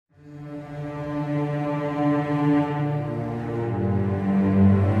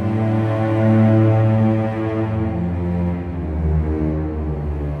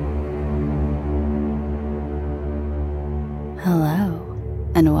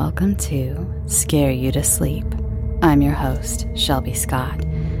welcome to Scare You to Sleep. I'm your host, Shelby Scott,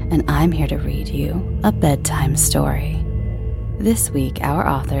 and I'm here to read you a bedtime story. This week, our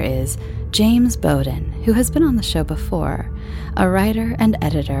author is James Bowden, who has been on the show before, a writer and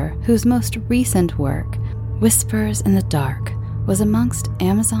editor whose most recent work, Whispers in the Dark, was amongst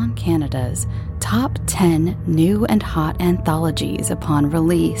Amazon Canada's top 10 new and hot anthologies upon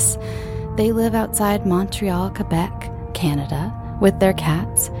release. They live outside Montreal, Quebec, Canada, with their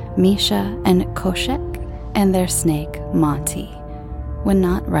cats, Misha and Koshek, and their snake, Monty. When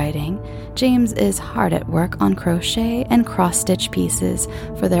not writing, James is hard at work on crochet and cross-stitch pieces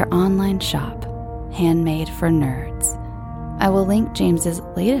for their online shop, Handmade for Nerds. I will link James's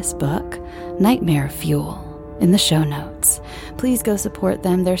latest book, Nightmare Fuel, in the show notes. Please go support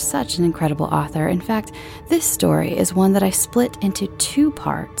them. They're such an incredible author. In fact, this story is one that I split into 2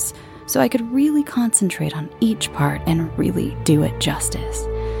 parts, so I could really concentrate on each part and really do it justice.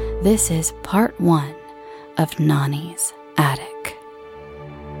 This is part 1 of Nani's Attic.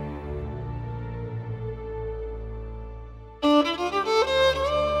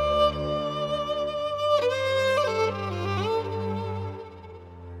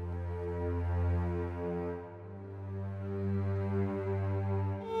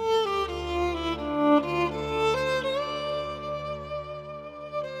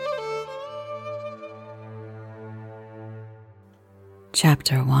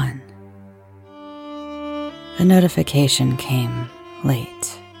 Chapter 1. The notification came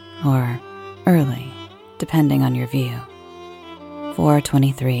late, or early, depending on your view.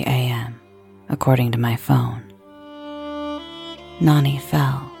 4:23 a.m., according to my phone. Nani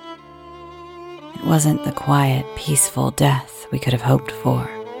fell. It wasn't the quiet, peaceful death we could have hoped for,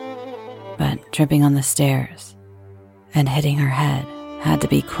 but tripping on the stairs and hitting her head had to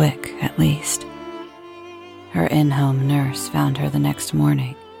be quick, at least. Her in-home nurse found her the next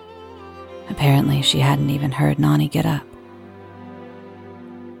morning. Apparently, she hadn't even heard Nani get up.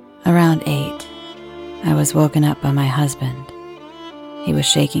 Around 8, I was woken up by my husband. He was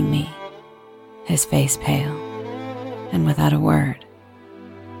shaking me, his face pale, and without a word,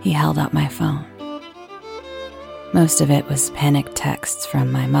 he held out my phone. Most of it was panicked texts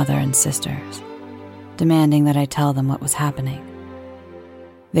from my mother and sisters, demanding that I tell them what was happening.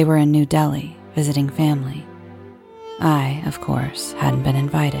 They were in New Delhi, visiting family. I, of course, hadn't been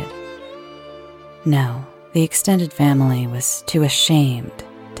invited. No, the extended family was too ashamed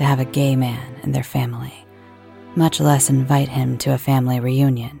to have a gay man in their family, much less invite him to a family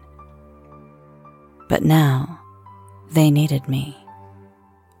reunion. But now, they needed me,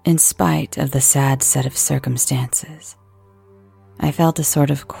 in spite of the sad set of circumstances. I felt a sort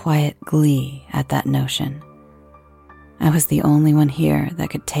of quiet glee at that notion. I was the only one here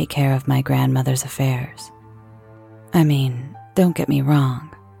that could take care of my grandmother's affairs. I mean, don't get me wrong.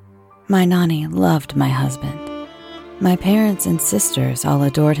 My Nani loved my husband. My parents and sisters all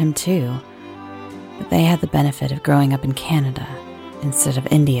adored him too, but they had the benefit of growing up in Canada instead of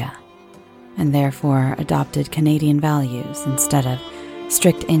India, and therefore adopted Canadian values instead of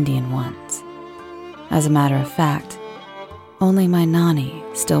strict Indian ones. As a matter of fact, only my Nani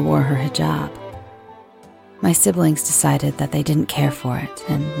still wore her hijab. My siblings decided that they didn't care for it,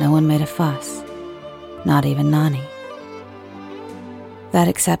 and no one made a fuss, not even Nani. That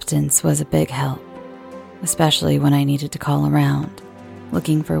acceptance was a big help, especially when I needed to call around,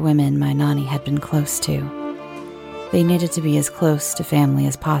 looking for women my Nani had been close to. They needed to be as close to family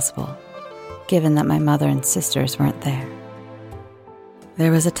as possible, given that my mother and sisters weren't there.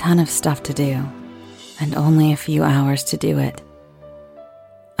 There was a ton of stuff to do, and only a few hours to do it.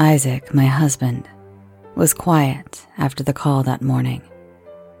 Isaac, my husband, was quiet after the call that morning.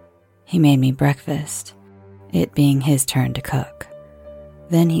 He made me breakfast, it being his turn to cook.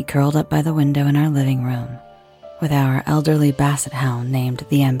 Then he curled up by the window in our living room with our elderly basset hound named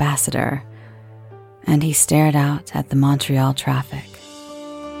the Ambassador, and he stared out at the Montreal traffic.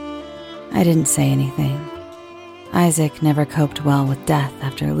 I didn't say anything. Isaac never coped well with death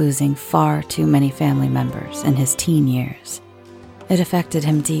after losing far too many family members in his teen years. It affected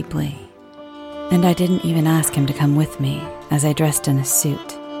him deeply, and I didn't even ask him to come with me as I dressed in a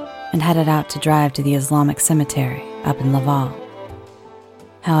suit and headed out to drive to the Islamic cemetery up in Laval.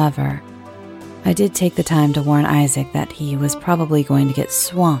 However, I did take the time to warn Isaac that he was probably going to get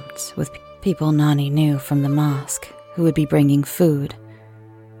swamped with people Nani knew from the mosque who would be bringing food.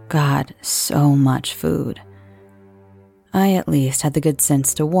 God, so much food. I at least had the good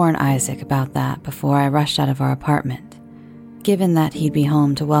sense to warn Isaac about that before I rushed out of our apartment, given that he'd be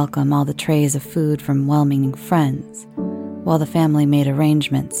home to welcome all the trays of food from well-meaning friends, while the family made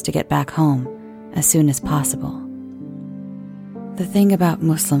arrangements to get back home as soon as possible. The thing about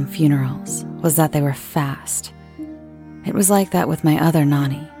Muslim funerals was that they were fast. It was like that with my other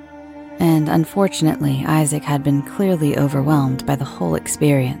Nani, and unfortunately Isaac had been clearly overwhelmed by the whole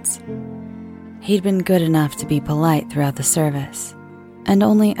experience. He'd been good enough to be polite throughout the service, and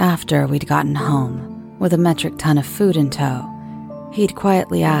only after we'd gotten home, with a metric ton of food in tow, he'd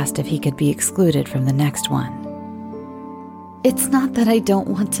quietly asked if he could be excluded from the next one. "It's not that I don't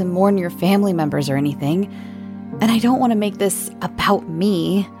want to mourn your family members or anything, and I don't want to make this about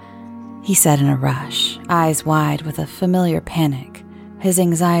me," he said in a rush, eyes wide with a familiar panic, his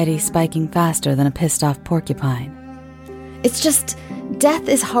anxiety spiking faster than a pissed-off porcupine. "It's just, death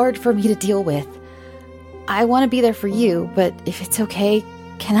is hard for me to deal with. I want to be there for you, but if it's okay,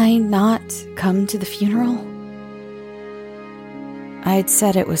 can I not come to the funeral?" I'd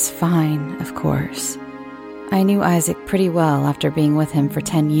said it was fine, of course. I knew Isaac pretty well after being with him for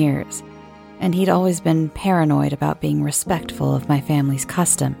 10 years, and he'd always been paranoid about being respectful of my family's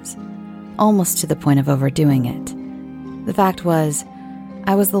customs, almost to the point of overdoing it. The fact was,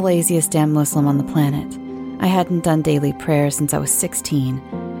 I was the laziest damn Muslim on the planet. I hadn't done daily prayers since I was 16,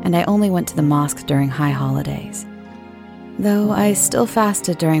 and I only went to the mosque during high holidays. Though I still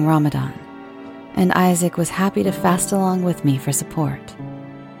fasted during Ramadan, and Isaac was happy to fast along with me for support.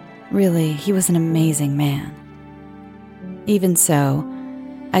 Really, he was an amazing man. Even so,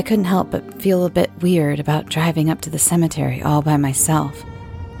 I couldn't help but feel a bit weird about driving up to the cemetery all by myself.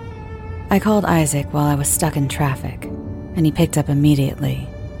 I called Isaac while I was stuck in traffic, and he picked up immediately.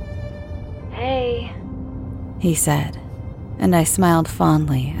 "Hey," he said, and I smiled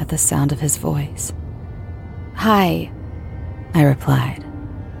fondly at the sound of his voice. "Hi," I replied.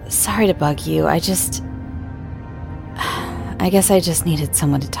 "Sorry to bug you, I guess I just needed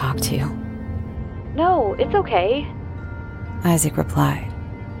someone to talk to." "No, it's okay," Isaac replied,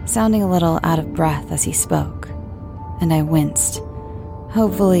 sounding a little out of breath as he spoke, and I winced.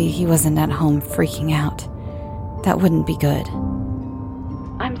 Hopefully he wasn't at home freaking out. That wouldn't be good.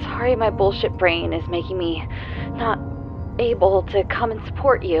 "I'm sorry my bullshit brain is making me not able to come and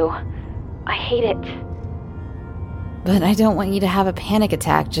support you. I hate it." "But I don't want you to have a panic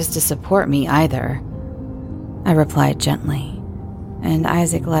attack just to support me either," I replied gently, and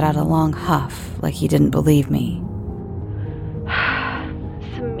Isaac let out a long huff like he didn't believe me.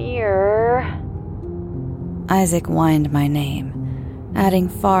 "Samir." Isaac whined my name, adding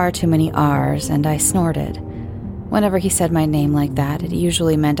far too many R's, and I snorted. Whenever he said my name like that, it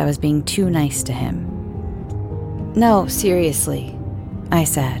usually meant I was being too nice to him. "No, seriously," I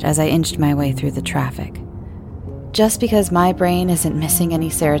said as I inched my way through the traffic. "Just because my brain isn't missing any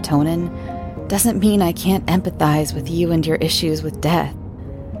serotonin doesn't mean I can't empathize with you and your issues with death.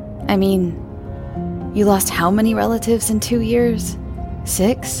 I mean, you lost how many relatives in 2 years?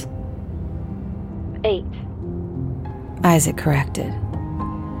 6? 8. Isaac corrected,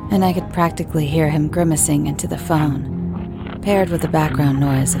 and I could practically hear him grimacing into the phone, paired with the background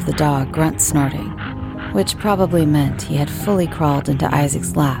noise of the dog grunt snorting, which probably meant he had fully crawled into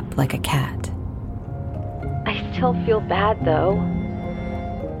Isaac's lap like a cat. "I still feel bad, though."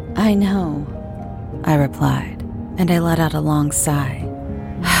 "I know," I replied, and I let out a long sigh.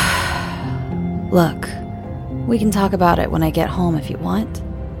 "Look, we can talk about it when I get home if you want.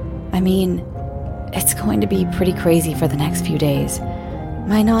 I mean, it's going to be pretty crazy for the next few days.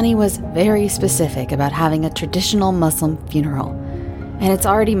 My Nani was very specific about having a traditional Muslim funeral, and it's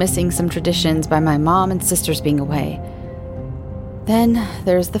already missing some traditions by my mom and sisters being away. Then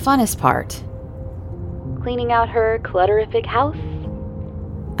there's the funnest part. Cleaning out her clutterific house?"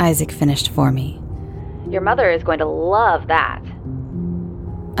 Isaac finished for me. "Your mother is going to love that."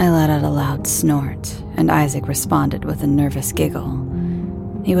 I let out a loud snort, and Isaac responded with a nervous giggle.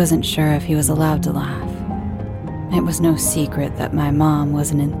 He wasn't sure if he was allowed to laugh. It was no secret that my mom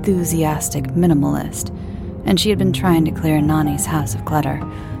was an enthusiastic minimalist, and she had been trying to clear Nani's house of clutter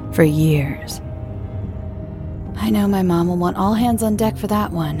for years. "I know my mom will want all hands on deck for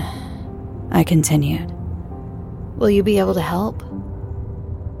that one," I continued. "Will you be able to help?"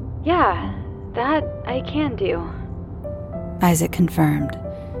 "Yeah, that I can do," Isaac confirmed,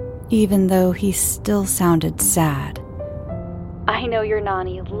 even though he still sounded sad. "I know your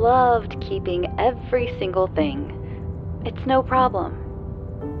Nani loved keeping every single thing. It's no problem."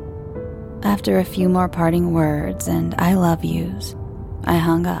 After a few more parting words and I love yous, I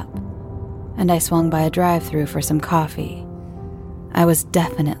hung up, and I swung by a drive-thru for some coffee. I was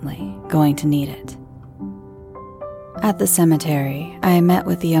definitely going to need it. At the cemetery, I met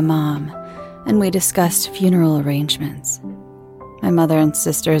with the imam, and we discussed funeral arrangements. My mother and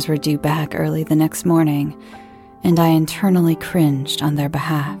sisters were due back early the next morning, and I internally cringed on their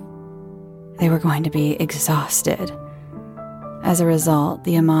behalf. They were going to be exhausted. As a result,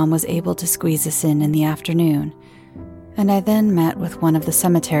 the imam was able to squeeze us in the afternoon, and I then met with one of the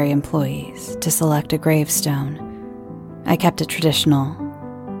cemetery employees to select a gravestone. I kept it traditional,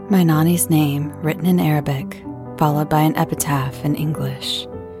 my Nani's name written in Arabic, followed by an epitaph in English.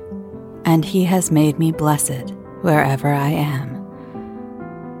 And he has made me blessed wherever I am.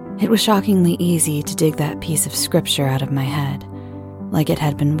 It was shockingly easy to dig that piece of scripture out of my head, like it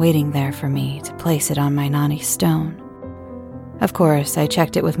had been waiting there for me to place it on my Nani's stone. Of course, I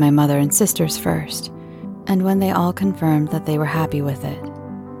checked it with my mother and sisters first, and when they all confirmed that they were happy with it,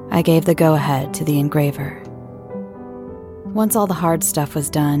 I gave the go-ahead to the engraver. Once all the hard stuff was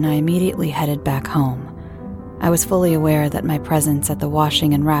done, I immediately headed back home. I was fully aware that my presence at the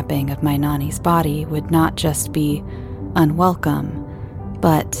washing and wrapping of my Nani's body would not just be unwelcome,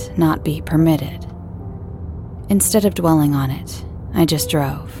 but not be permitted. Instead of dwelling on it, I just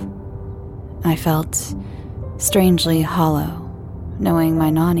drove. I felt strangely hollow, knowing my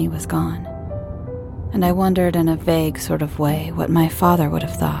Nani was gone, and I wondered in a vague sort of way what my father would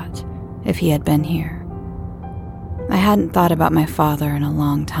have thought if he had been here. I hadn't thought about my father in a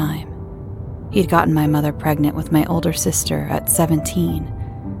long time. He'd gotten my mother pregnant with my older sister at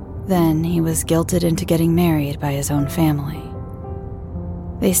 17. Then he was guilted into getting married by his own family.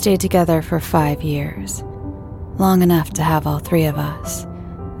 They stayed together for 5 years, long enough to have all 3 of us,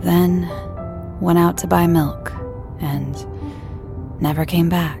 then went out to buy milk and never came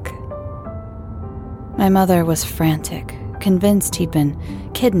back. My mother was frantic, convinced he'd been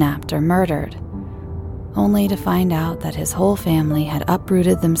kidnapped or murdered, only to find out that his whole family had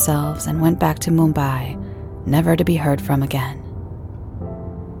uprooted themselves and went back to Mumbai, never to be heard from again.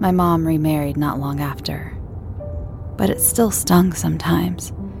 My mom remarried not long after, but it still stung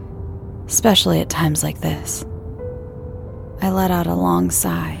sometimes, especially at times like this. I let out a long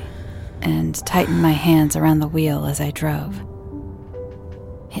sigh and tightened my hands around the wheel as I drove.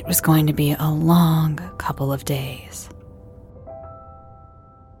 It was going to be a long couple of days.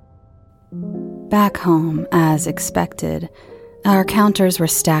 Back home, as expected, our counters were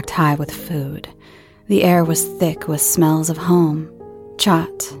stacked high with food. The air was thick with smells of home: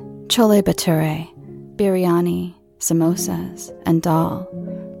 chaat, chole bhature, biryani, samosas, and dal.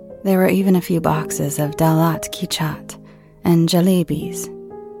 There were even a few boxes of dalat ki chaat and jalebis.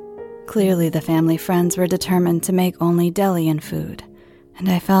 Clearly the family friends were determined to make only Delhian food, and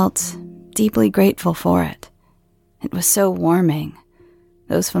I felt deeply grateful for it. It was so warming.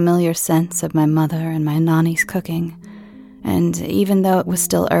 Those familiar scents of my mother and my Nani's cooking, and even though it was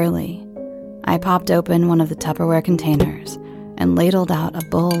still early, I popped open one of the Tupperware containers and ladled out a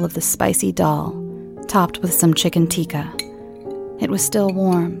bowl of the spicy dal, topped with some chicken tikka. It was still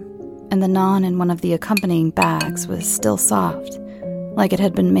warm, and the naan in one of the accompanying bags was still soft, like it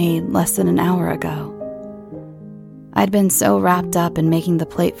had been made less than an hour ago. I'd been so wrapped up in making the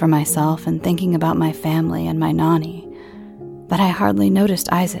plate for myself and thinking about my family and my Nani that I hardly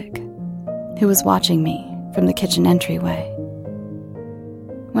noticed Isaac, who was watching me from the kitchen entryway.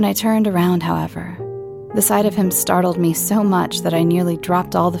 When I turned around, however, the sight of him startled me so much that I nearly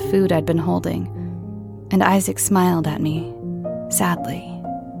dropped all the food I'd been holding, and Isaac smiled at me, sadly.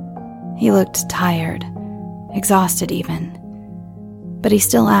 He looked tired, exhausted even, but he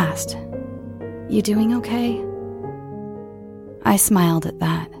still asked, "You doing okay?" I smiled at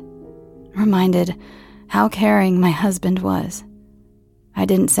that, reminded how caring my husband was. I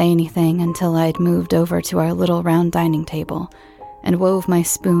didn't say anything until I'd moved over to our little round dining table and wove my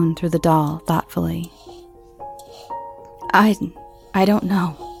spoon through the dal thoughtfully. I don't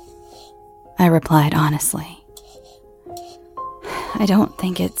know," I replied honestly. "I don't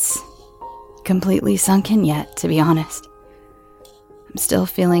think it's completely sunk in yet, to be honest. I'm still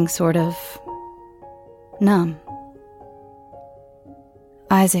feeling sort of numb."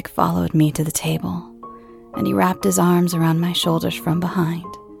 Isaac followed me to the table, and he wrapped his arms around my shoulders from behind.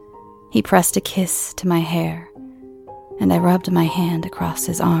 He pressed a kiss to my hair, and I rubbed my hand across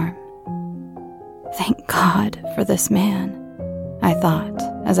his arm. Thank God for this man, I thought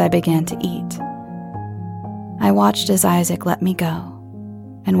as I began to eat. I watched as Isaac let me go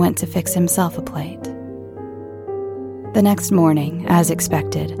and went to fix himself a plate. The next morning, as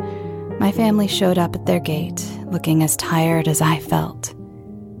expected, my family showed up at their gate, looking as tired as I felt.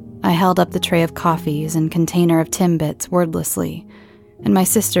 I held up the tray of coffees and container of Timbits wordlessly, and my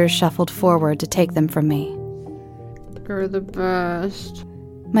sisters shuffled forward to take them from me. "You're the best."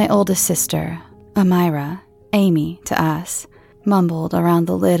 My oldest sister, Amira, Amy to us, mumbled around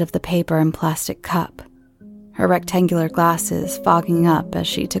the lid of the paper and plastic cup, her rectangular glasses fogging up as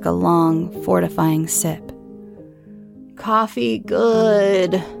she took a long, fortifying sip. "Coffee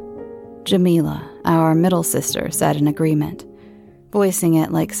good," Jamila, our middle sister, said in agreement. voicing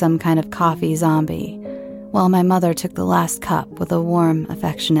it like some kind of coffee zombie, while my mother took the last cup with a warm,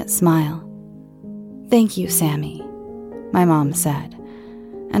 affectionate smile. "Thank you, Sammy," my mom said,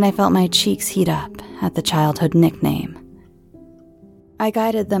 and I felt my cheeks heat up at the childhood nickname. I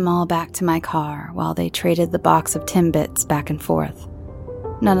guided them all back to my car while they traded the box of Timbits back and forth,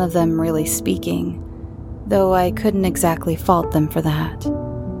 none of them really speaking, though I couldn't exactly fault them for that.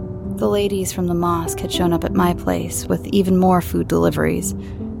 The ladies from the mosque had shown up at my place with even more food deliveries,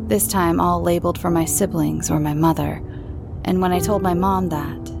 this time all labeled for my siblings or my mother, and when I told my mom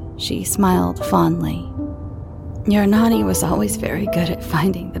that, she smiled fondly. "Your Nani was always very good at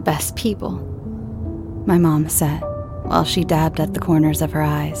finding the best people," my mom said, while she dabbed at the corners of her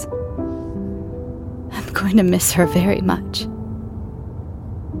eyes. "I'm going to miss her very much."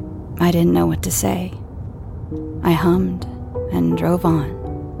 I didn't know what to say. I hummed and drove on.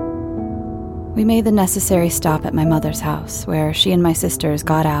 We made the necessary stop at my mother's house, where she and my sisters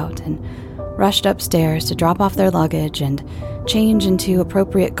got out and rushed upstairs to drop off their luggage and change into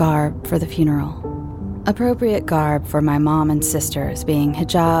appropriate garb for the funeral. Appropriate garb for my mom and sisters being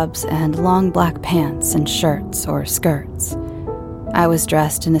hijabs and long black pants and shirts or skirts. I was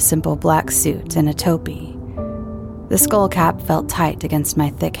dressed in a simple black suit and a topi. The skull cap felt tight against my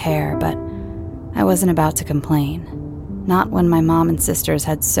thick hair, but I wasn't about to complain. Not when my mom and sisters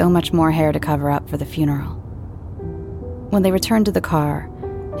had so much more hair to cover up for the funeral. When they returned to the car,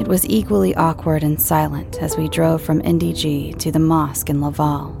 it was equally awkward and silent as we drove from NDG to the mosque in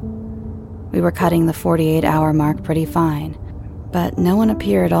Laval. We were cutting the 48-hour mark pretty fine, but no one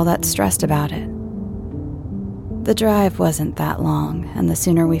appeared all that stressed about it. The drive wasn't that long, and the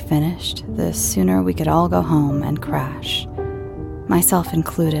sooner we finished, the sooner we could all go home and crash. Myself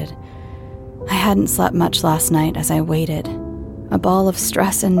included. I hadn't slept much last night as I waited, a ball of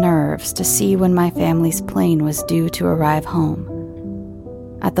stress and nerves to see when my family's plane was due to arrive home.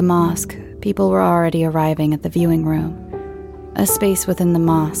 At the mosque, people were already arriving at the viewing room, a space within the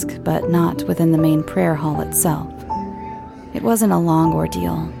mosque, but not within the main prayer hall itself. It wasn't a long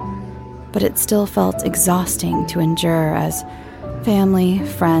ordeal, but it still felt exhausting to endure as family,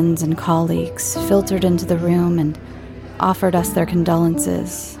 friends, and colleagues filtered into the room and offered us their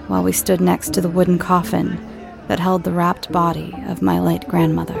condolences while we stood next to the wooden coffin that held the wrapped body of my late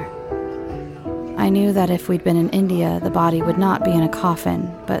grandmother. I knew that if we'd been in India, the body would not be in a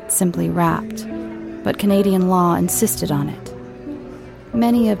coffin, but simply wrapped, but Canadian law insisted on it.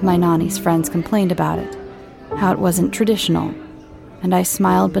 Many of my Nani's friends complained about it, how it wasn't traditional, and I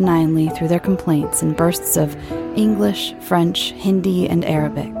smiled benignly through their complaints in bursts of English, French, Hindi, and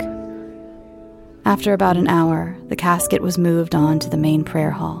Arabic. After about an hour, the casket was moved on to the main prayer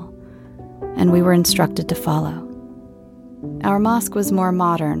hall, and we were instructed to follow. Our mosque was more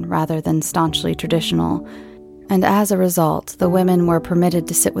modern rather than staunchly traditional, and as a result, the women were permitted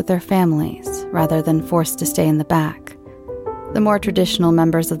to sit with their families rather than forced to stay in the back. The more traditional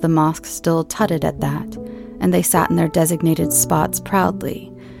members of the mosque still tutted at that, and they sat in their designated spots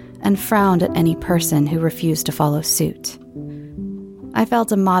proudly and frowned at any person who refused to follow suit. I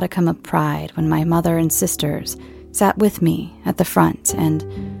felt a modicum of pride when my mother and sisters sat with me at the front and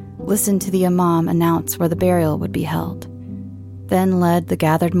listened to the imam announce where the burial would be held, then led the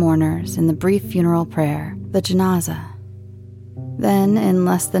gathered mourners in the brief funeral prayer, the janazah. Then, in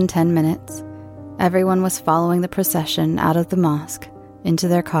less than 10 minutes, everyone was following the procession out of the mosque, into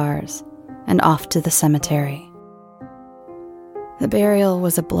their cars, and off to the cemetery. The burial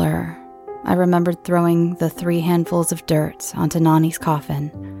was a blur. I remembered throwing the 3 handfuls of dirt onto Nani's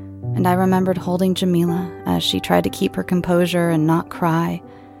coffin, and I remembered holding Jamila as she tried to keep her composure and not cry.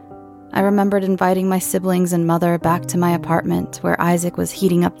 I remembered inviting my siblings and mother back to my apartment where Isaac was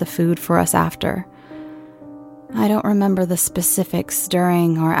heating up the food for us after. I don't remember the specifics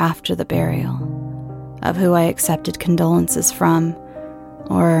during or after the burial, of who I accepted condolences from,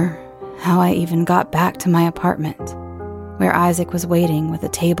 or how I even got back to my apartment, where Isaac was waiting with a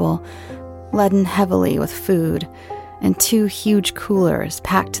table laden heavily with food and 2 huge coolers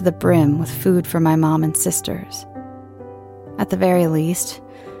packed to the brim with food for my mom and sisters. At the very least,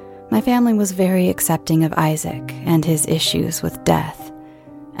 my family was very accepting of Isaac and his issues with death,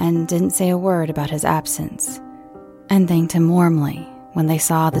 and didn't say a word about his absence, and thanked him warmly when they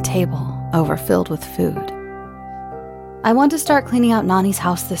saw the table overfilled with food. "I want to start cleaning out Nani's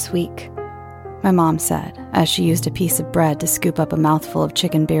house this week," my mom said as she used a piece of bread to scoop up a mouthful of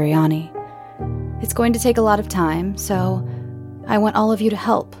chicken biryani. "It's going to take a lot of time, so I want all of you to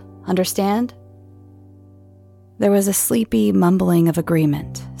help, understand?" There was a sleepy mumbling of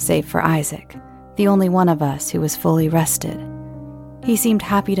agreement, save for Isaac, the only one of us who was fully rested. He seemed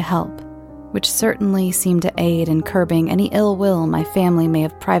happy to help, which certainly seemed to aid in curbing any ill will my family may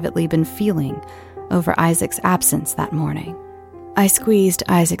have privately been feeling over Isaac's absence that morning. I squeezed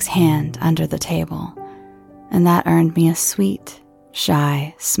Isaac's hand under the table, and that earned me a sweet,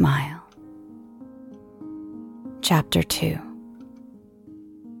 shy smile. Chapter 2.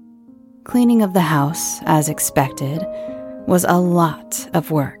 Cleaning of the house, as expected, was a lot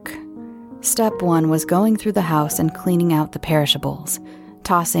of work. Step 1 was going through the house and cleaning out the perishables,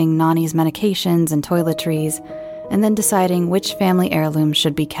 tossing Nani's medications and toiletries, and then deciding which family heirlooms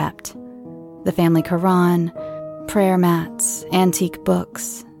should be kept. The family Quran, prayer mats, antique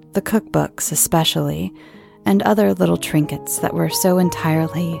books, the cookbooks especially, and other little trinkets that were so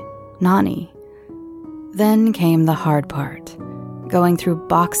entirely Nani. Then came the hard part, going through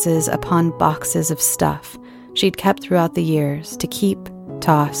boxes upon boxes of stuff she'd kept throughout the years to keep,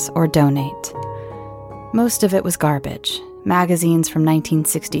 toss, or donate. Most of it was garbage, magazines from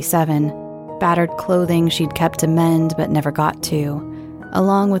 1967, battered clothing she'd kept to mend but never got to,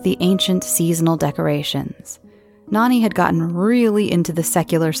 along with the ancient seasonal decorations. Nani had gotten really into the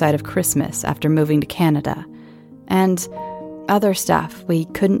secular side of Christmas after moving to Canada, and other stuff we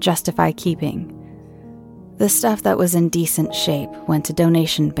couldn't justify keeping. The stuff that was in decent shape went to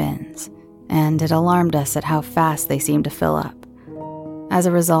donation bins, and it alarmed us at how fast they seemed to fill up. As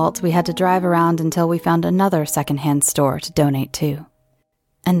a result, we had to drive around until we found another secondhand store to donate to.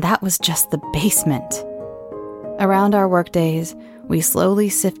 And that was just the basement. Around our workdays, we slowly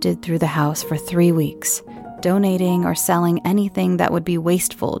sifted through the house for 3 weeks, donating or selling anything that would be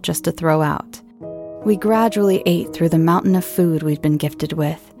wasteful just to throw out. We gradually ate through the mountain of food we'd been gifted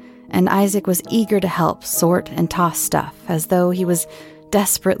with, and Isaac was eager to help sort and toss stuff as though he was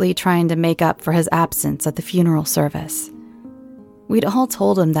desperately trying to make up for his absence at the funeral service. We'd all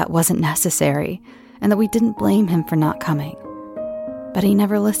told him that wasn't necessary and that we didn't blame him for not coming, but he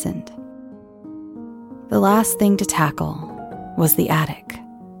never listened. The last thing to tackle was the attic.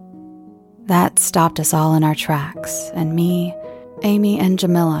 That stopped us all in our tracks, and me, Amy, and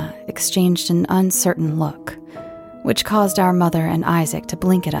Jamila exchanged an uncertain look, which caused our mother and Isaac to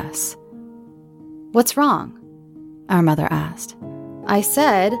blink at us. "What's wrong?" our mother asked. "I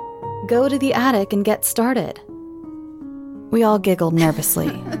said, go to the attic and get started." We all giggled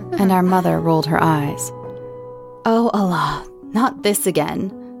nervously, and our mother rolled her eyes. "Oh Allah, not this again."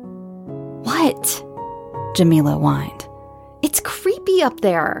 "What?" Jamila whined. "It's creepy up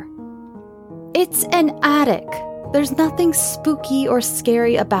there." "It's an attic. There's nothing spooky or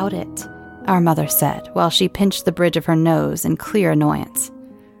scary about it," our mother said while she pinched the bridge of her nose in clear annoyance.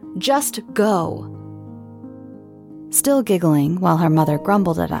 "Just go." Still giggling while her mother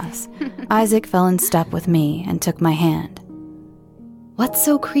grumbled at us, Isaac fell in step with me and took my hand. "What's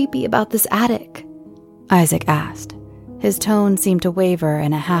so creepy about this attic?" Isaac asked. His tone seemed to waver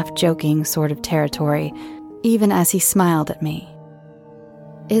in a half-joking sort of territory, even as he smiled at me.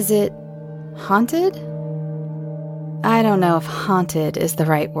 "Is it haunted?" "I don't know if haunted is the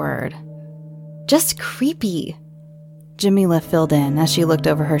right word. Just creepy," Jamila filled in as she looked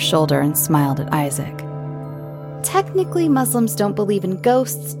over her shoulder and smiled at Isaac. "Technically, Muslims don't believe in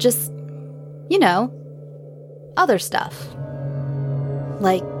ghosts, just, other stuff."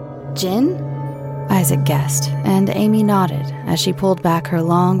 "Like jinn?" Isaac guessed, and Amy nodded as she pulled back her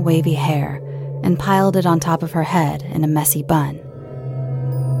long, wavy hair and piled it on top of her head in a messy bun.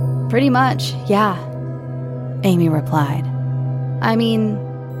 "Pretty much, yeah," Amy replied. "I mean,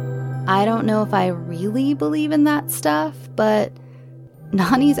 I don't know if I really believe in that stuff, but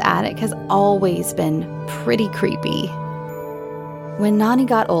Nani's attic has always been pretty creepy." When Nani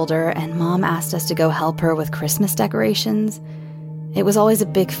got older and Mom asked us to go help her with Christmas decorations, it was always a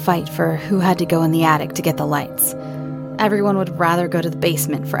big fight for who had to go in the attic to get the lights. Everyone would rather go to the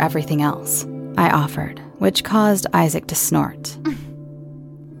basement for everything else, I offered, which caused Isaac to snort.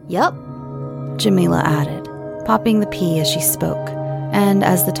 "Yup," Jamila added, popping the pea as she spoke, and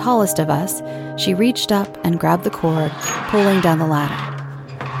as the tallest of us, she reached up and grabbed the cord, pulling down the ladder.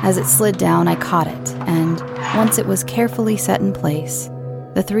 As it slid down, I caught it, and once it was carefully set in place,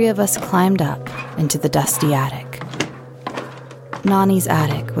 the three of us climbed up into the dusty attic. Nani's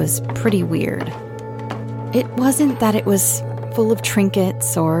attic was pretty weird. It wasn't that it was full of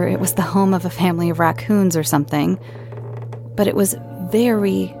trinkets or it was the home of a family of raccoons or something, but it was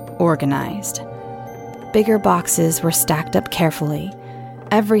very organized. Bigger boxes were stacked up carefully.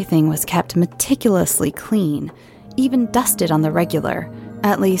 Everything was kept meticulously clean, even dusted on the regular,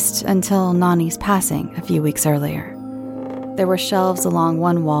 at least until Nani's passing a few weeks earlier. There were shelves along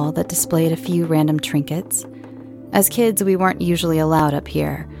one wall that displayed a few random trinkets. As kids, we weren't usually allowed up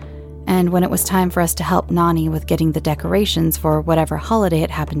here, and when it was time for us to help Nani with getting the decorations for whatever holiday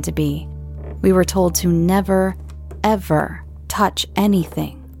it happened to be, We were told to never, ever touch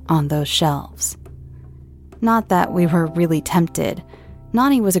anything on those shelves. Not that we were really tempted.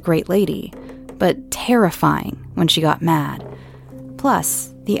 Nani was a great lady, but terrifying when she got mad.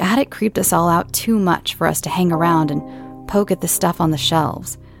 Plus, the attic creeped us all out too much for us to hang around and poke at the stuff on the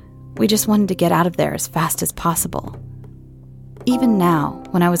shelves. We just wanted to get out of there as fast as possible. Even now,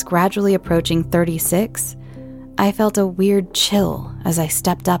 when I was gradually approaching 36, I felt a weird chill as I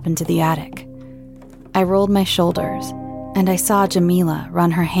stepped up into the attic. I rolled my shoulders, and I saw Jamila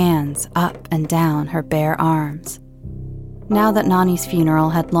run her hands up and down her bare arms. Now that Nani's funeral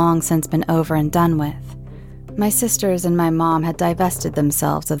had long since been over and done with, my sisters and my mom had divested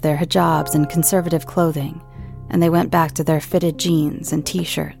themselves of their hijabs and conservative clothing, and they went back to their fitted jeans and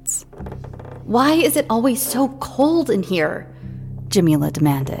t-shirts. "Why is it always so cold in here?" Jamila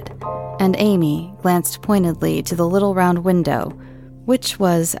demanded, and Amy glanced pointedly to the little round window, which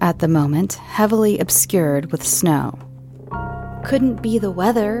was, at the moment, heavily obscured with snow. "Couldn't be the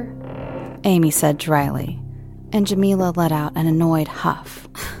weather," Amy said dryly, and Jamila let out an annoyed huff.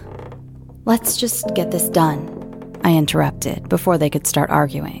 "Let's just get this done," I interrupted before they could start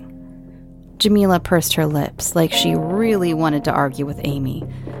arguing. Jamila pursed her lips like she really wanted to argue with Amy,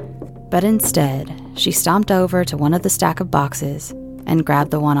 but instead, she stomped over to one of the stack of boxes and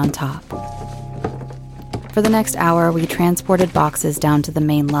grabbed the one on top. For the next hour, we transported boxes down to the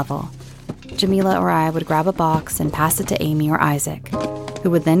main level. Jamila or I would grab a box and pass it to Amy or Isaac, who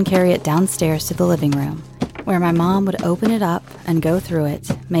would then carry it downstairs to the living room, where my mom would open it up and go through it,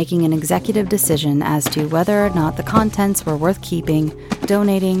 making an executive decision as to whether or not the contents were worth keeping,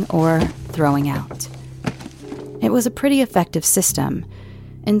 donating, or throwing out. It was a pretty effective system,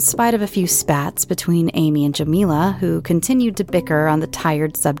 in spite of a few spats between Amy and Jamila, who continued to bicker on the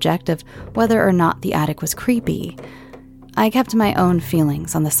tired subject of whether or not the attic was creepy. I kept my own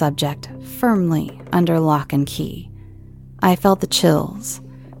feelings on the subject firmly under lock and key. I felt the chills,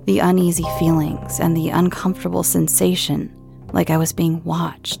 the uneasy feelings, and the uncomfortable sensation, like I was being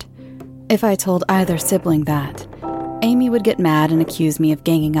watched. If I told either sibling that, Amy would get mad and accuse me of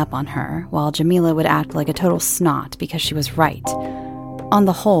ganging up on her, while Jamila would act like a total snot because she was right. On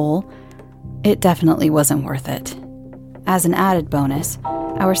the whole, it definitely wasn't worth it. As an added bonus,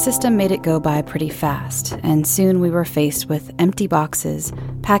 our system made it go by pretty fast, and soon we were faced with empty boxes,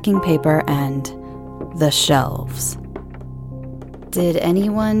 packing paper, and the shelves. "Did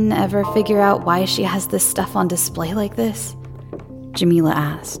anyone ever figure out why she has this stuff on display like this?" Jamila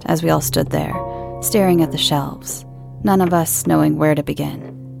asked as we all stood there, staring at the shelves, none of us knowing where to begin.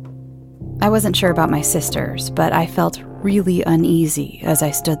 I wasn't sure about my sisters, but I felt really uneasy as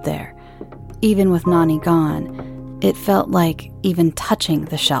I stood there. Even with Nani gone, it felt like even touching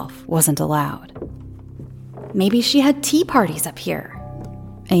the shelf wasn't allowed. "Maybe she had tea parties up here,"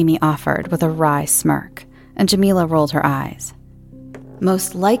 Amy offered with a wry smirk, and Jamila rolled her eyes.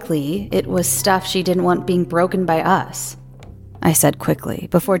 "Most likely, it was stuff she didn't want being broken by us," I said quickly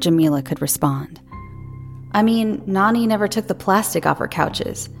before Jamila could respond. "I mean, Nani never took the plastic off her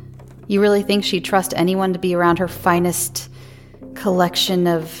couches. You really think she'd trust anyone to be around her finest collection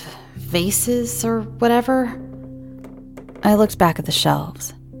of vases or whatever?" I looked back at the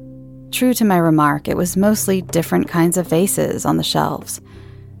shelves. True to my remark, it was mostly different kinds of vases on the shelves.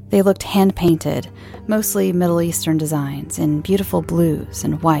 They looked hand-painted, mostly Middle Eastern designs in beautiful blues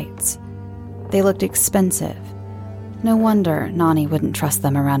and whites. They looked expensive. No wonder Nani wouldn't trust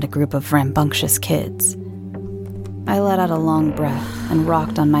them around a group of rambunctious kids. I let out a long breath and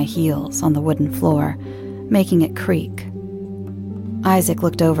rocked on my heels on the wooden floor, making it creak. Isaac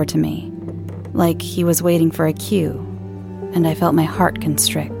looked over to me, like he was waiting for a cue, and I felt my heart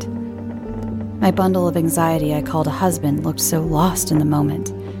constrict. My bundle of anxiety I called a husband looked so lost in the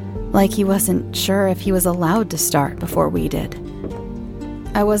moment, like he wasn't sure if he was allowed to start before we did.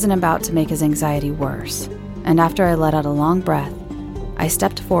 I wasn't about to make his anxiety worse, and after I let out a long breath, I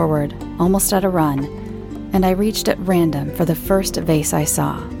stepped forward, almost at a run, and I reached at random for the first vase I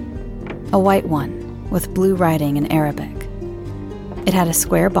saw. A white one, with blue writing in Arabic. It had a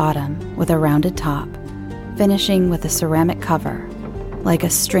square bottom with a rounded top, finishing with a ceramic cover, like a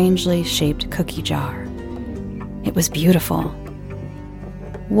strangely shaped cookie jar. It was beautiful.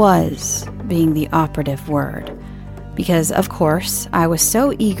 Was being the operative word, because, of course, I was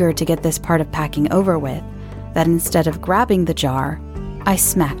so eager to get this part of packing over with that instead of grabbing the jar, I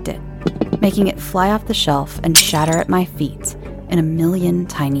smacked it, making it fly off the shelf and shatter at my feet in a million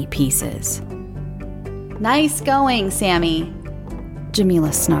tiny pieces. "Nice going, Sammy," Jamila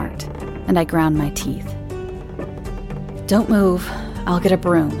snarked, and I ground my teeth. "Don't move, I'll get a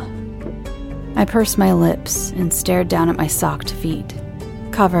broom." I pursed my lips and stared down at my socked feet,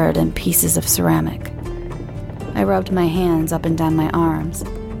 covered in pieces of ceramic. I rubbed my hands up and down my arms.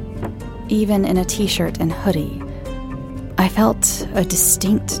 Even in a t-shirt and hoodie, I felt a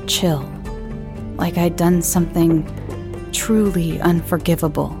distinct chill, like I'd done something truly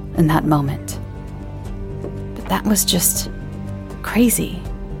unforgivable in that moment. But that was just crazy,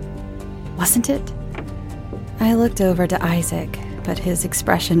 wasn't it? I looked over to Isaac, but his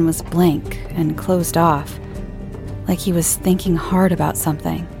expression was blank and closed off, like he was thinking hard about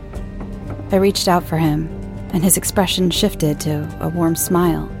something. I reached out for him, and his expression shifted to a warm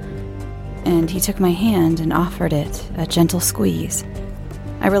smile, and he took my hand and offered it a gentle squeeze.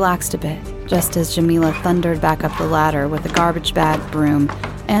 I relaxed a bit, just as Jamila thundered back up the ladder with a garbage bag, broom,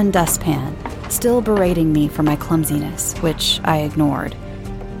 and dustpan, still berating me for my clumsiness, which I ignored.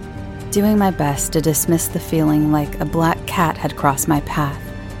 Doing my best to dismiss the feeling like a black cat had crossed my path,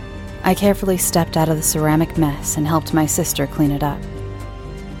 I carefully stepped out of the ceramic mess and helped my sister clean it up.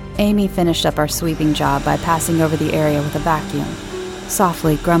 Amy finished up our sweeping job by passing over the area with a vacuum,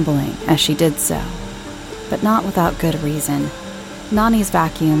 softly grumbling as she did so. But not without good reason. Nani's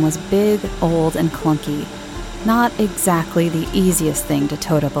vacuum was big, old, and clunky, not exactly the easiest thing to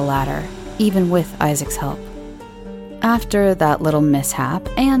tote up a ladder, even with Isaac's help. After that little mishap,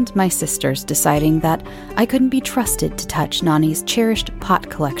 and my sisters deciding that I couldn't be trusted to touch Nani's cherished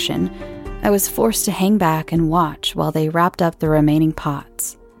pot collection, I was forced to hang back and watch while they wrapped up the remaining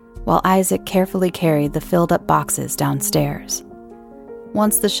pots, while Isaac carefully carried the filled-up boxes downstairs.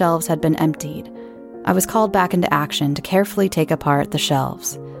 Once the shelves had been emptied, I was called back into action to carefully take apart the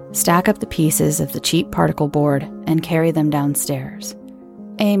shelves, stack up the pieces of the cheap particle board, and carry them downstairs.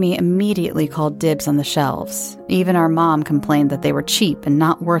 Amy immediately called dibs on the shelves. Even our mom complained that they were cheap and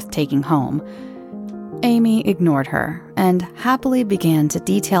not worth taking home. Amy ignored her and happily began to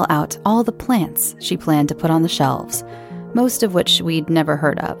detail out all the plants she planned to put on the shelves, most of which we'd never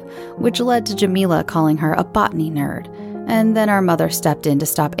heard of, which led to Jamila calling her a botany nerd, and then our mother stepped in to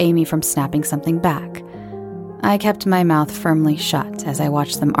stop Amy from snapping something back. I kept my mouth firmly shut as I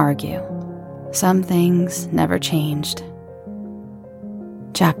watched them argue. Some things never changed.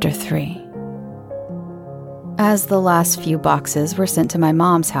 Chapter 3. As the last few boxes were sent to my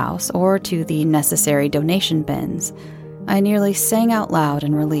mom's house or to the necessary donation bins, I nearly sang out loud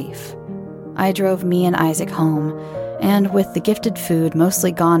in relief. I drove me and Isaac home, and with the gifted food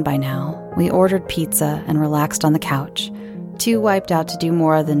mostly gone by now, we ordered pizza and relaxed on the couch, too wiped out to do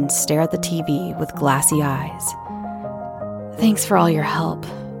more than stare at the TV with glassy eyes. "Thanks for all your help,"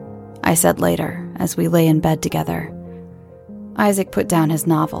 I said later as we lay in bed together. Isaac put down his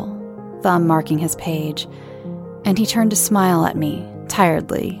novel, thumb marking his page, and he turned to smile at me,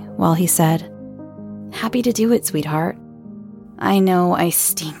 tiredly, while he said, "Happy to do it, sweetheart. I know I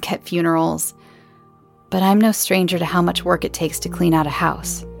stink at funerals, but I'm no stranger to how much work it takes to clean out a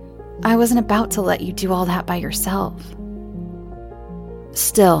house. I wasn't about to let you do all that by yourself.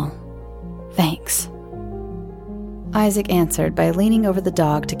 Still, thanks." Isaac answered by leaning over the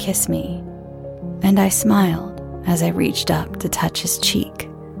dog to kiss me, and I smiled as I reached up to touch his cheek,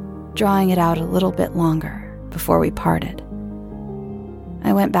 drawing it out a little bit longer before we parted.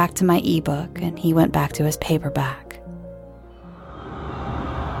 I went back to my ebook, and he went back to his paperback.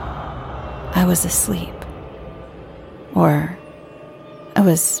 I was asleep. Or, I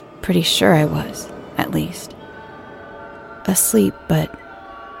was pretty sure I was, at least. Asleep, but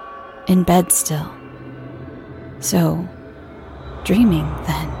in bed still. So, dreaming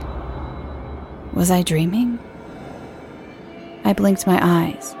then. Was I dreaming? I blinked my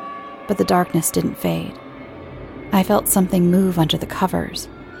eyes, but the darkness didn't fade. I felt something move under the covers.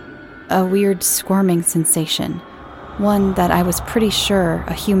 A weird squirming sensation, one that I was pretty sure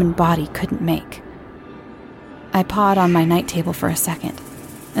a human body couldn't make. I pawed on my night table for a second,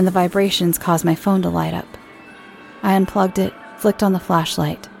 and the vibrations caused my phone to light up. I unplugged it, flicked on the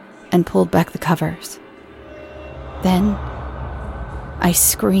flashlight, and pulled back the covers. Then, I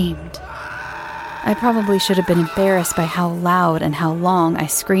screamed. I probably should have been embarrassed by how loud and how long I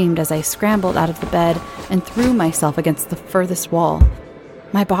screamed as I scrambled out of the bed and threw myself against the furthest wall.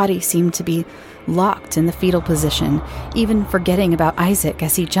 My body seemed to be locked in the fetal position, even forgetting about Isaac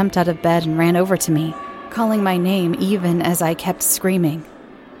as he jumped out of bed and ran over to me, calling my name even as I kept screaming.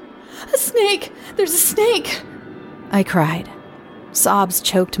 "A snake! There's a snake!" I cried. Sobs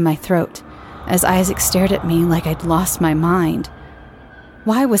choked my throat as Isaac stared at me like I'd lost my mind.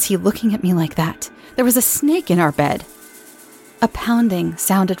 Why was he looking at me like that? There was a snake in our bed. A pounding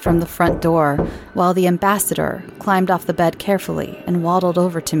sounded from the front door, while the ambassador climbed off the bed carefully and waddled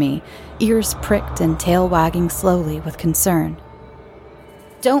over to me, ears pricked and tail wagging slowly with concern.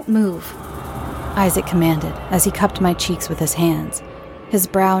 "Don't move," Isaac commanded as he cupped my cheeks with his hands. His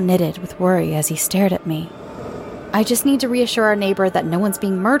brow knitted with worry as he stared at me. "I just need to reassure our neighbor that no one's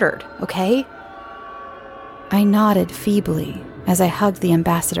being murdered, okay?" I nodded feebly as I hugged the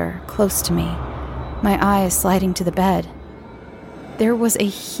ambassador close to me, my eyes sliding to the bed. There was a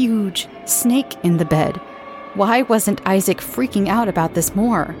huge snake in the bed. Why wasn't Isaac freaking out about this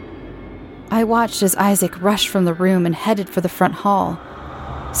more? I watched as Isaac rushed from the room and headed for the front hall.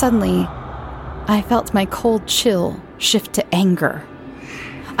 Suddenly, I felt my cold chill shift to anger.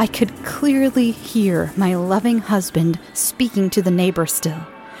 I could clearly hear my loving husband speaking to the neighbor still,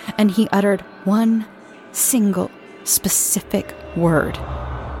 and he uttered one single specific word.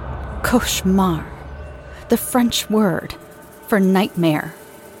 Cauchemar, the French word for nightmare.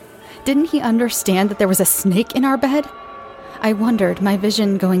 Didn't he understand that there was a snake in our bed? I wondered, my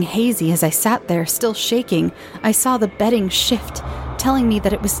vision going hazy as I sat there, still shaking. I saw the bedding shift, telling me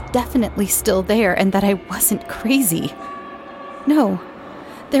that it was definitely still there and that I wasn't crazy. No,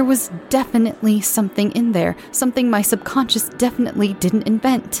 there was definitely something in there, something my subconscious definitely didn't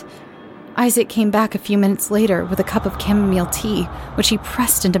invent. Isaac came back a few minutes later with a cup of chamomile tea, which he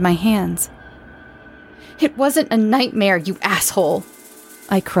pressed into my hands. "It wasn't a nightmare, you asshole,"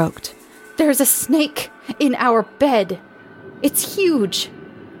 I croaked. "There's a snake in our bed. It's huge."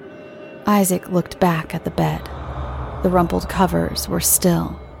 Isaac looked back at the bed. The rumpled covers were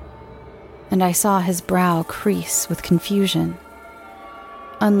still, and I saw his brow crease with confusion.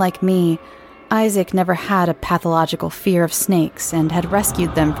 Unlike me, Isaac never had a pathological fear of snakes and had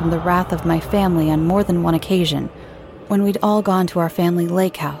rescued them from the wrath of my family on more than one occasion, when we'd all gone to our family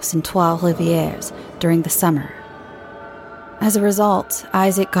lake house in Trois-Rivières during the summer. As a result,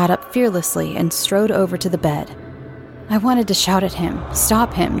 Isaac got up fearlessly and strode over to the bed. I wanted to shout at him,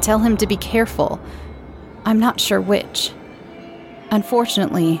 stop him, tell him to be careful. I'm not sure which.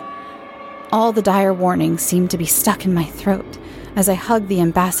 Unfortunately, all the dire warnings seemed to be stuck in my throat as I hugged the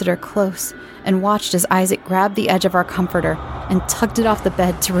ambassador close and watched as Isaac grabbed the edge of our comforter and tugged it off the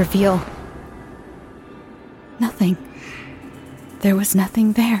bed to reveal nothing. There was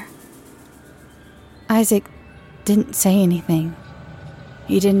nothing there. Isaac didn't say anything.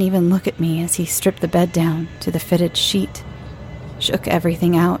 He didn't even look at me as he stripped the bed down to the fitted sheet, shook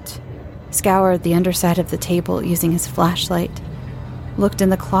everything out, scoured the underside of the table using his flashlight, looked in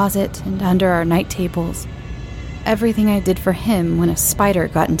the closet and under our night tables. Everything I did for him when a spider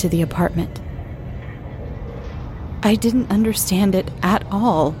got into the apartment. I didn't understand it at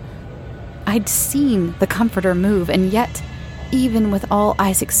all. I'd seen the comforter move, and yet, even with all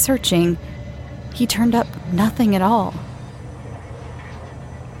Isaac's searching, he turned up nothing at all.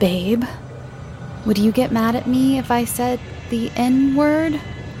 "Babe, would you get mad at me if I said the N-word?"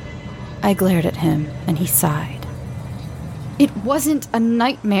 I glared at him, and he sighed. "It wasn't a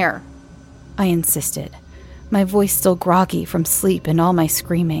nightmare," I insisted, my voice still groggy from sleep and all my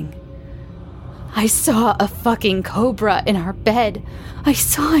screaming. "I saw a fucking cobra in our bed. I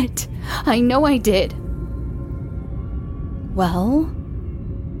saw it. I know I did." "Well,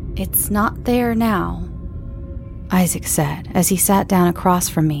 it's not there now," Isaac said as he sat down across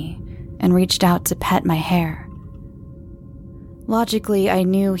from me and reached out to pet my hair. Logically, I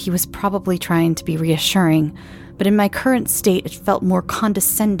knew he was probably trying to be reassuring, but in my current state it felt more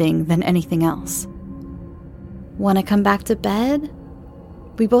condescending than anything else. "Want to come back to bed?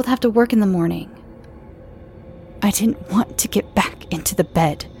 We both have to work in the morning." I didn't want to get back into the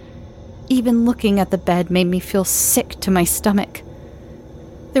bed. Even looking at the bed made me feel sick to my stomach.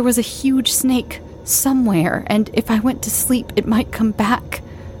 There was a huge snake somewhere, and if I went to sleep, it might come back.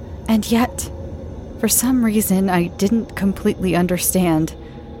 And yet, for some reason I didn't completely understand,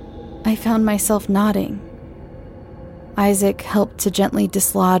 I found myself nodding. Isaac helped to gently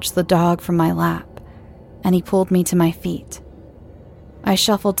dislodge the dog from my lap, and he pulled me to my feet. I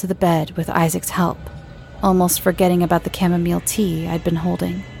shuffled to the bed with Isaac's help, almost forgetting about the chamomile tea I'd been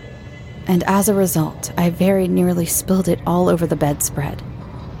holding. And as a result, I very nearly spilled it all over the bedspread.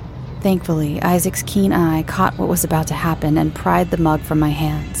 Thankfully, Isaac's keen eye caught what was about to happen and pried the mug from my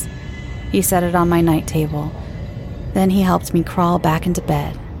hands. He set it on my night table. Then he helped me crawl back into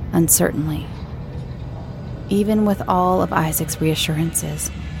bed, uncertainly. Even with all of Isaac's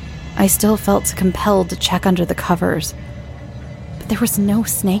reassurances, I still felt compelled to check under the covers. But there was no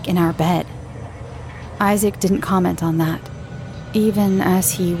snake in our bed. Isaac didn't comment on that, even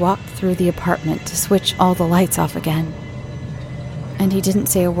as he walked through the apartment to switch all the lights off again. And he didn't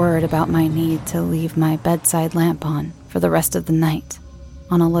say a word about my need to leave my bedside lamp on for the rest of the night,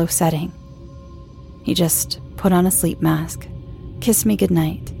 on a low setting. He just put on a sleep mask, kissed me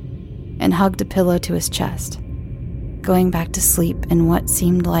goodnight, and hugged a pillow to his chest, going back to sleep in what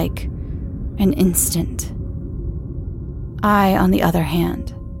seemed like an instant. I, on the other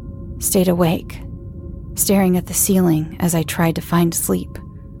hand, stayed awake, staring at the ceiling as I tried to find sleep.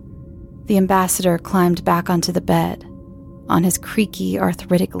 The ambassador climbed back onto the bed, on his creaky,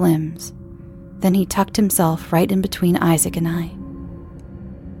 arthritic limbs. Then he tucked himself right in between Isaac and I.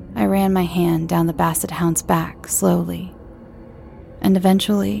 I ran my hand down the basset hound's back slowly, and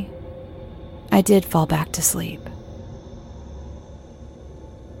eventually, I did fall back to sleep.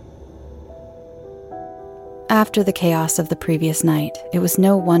 After the chaos of the previous night, it was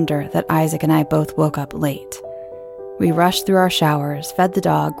no wonder that Isaac and I both woke up late. We rushed through our showers, fed the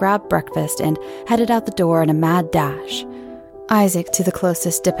dog, grabbed breakfast, and headed out the door in a mad dash. Isaac to the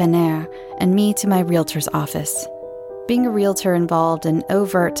closest dépanneur, and me to my realtor's office. Being a realtor involved an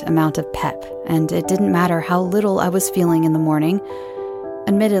overt amount of pep, and it didn't matter how little I was feeling in the morning.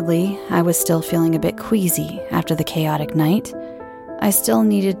 Admittedly, I was still feeling a bit queasy after the chaotic night. I still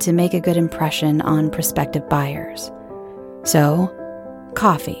needed to make a good impression on prospective buyers. So,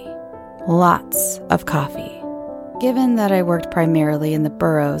 coffee. Lots of coffee. Given that I worked primarily in the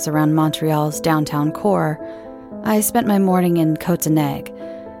boroughs around Montreal's downtown core, I spent my morning in Copenhagen,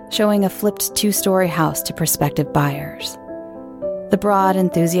 showing a flipped 2-story house to prospective buyers. The broad,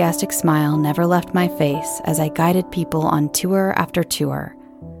 enthusiastic smile never left my face as I guided people on tour after tour.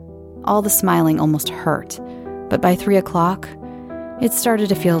 All the smiling almost hurt, but by 3 o'clock, it started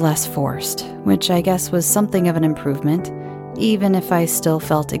to feel less forced, which I guess was something of an improvement, even if I still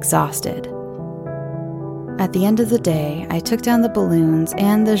felt exhausted. At the end of the day, I took down the balloons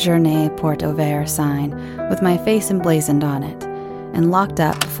and the Journée Porte Ouverte sign with my face emblazoned on it, and locked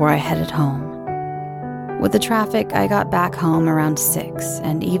up before I headed home. With the traffic, I got back home around 6,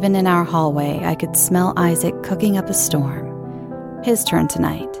 and even in our hallway, I could smell Isaac cooking up a storm. His turn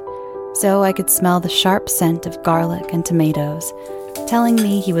tonight, so I could smell the sharp scent of garlic and tomatoes, telling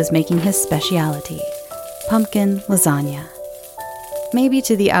me he was making his specialty, pumpkin lasagna. Maybe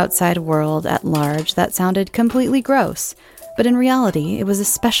to the outside world at large that sounded completely gross, but in reality it was a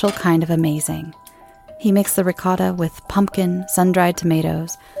special kind of amazing. He mixed the ricotta with pumpkin, sun-dried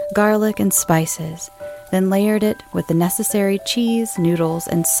tomatoes, garlic, and spices, then layered it with the necessary cheese, noodles,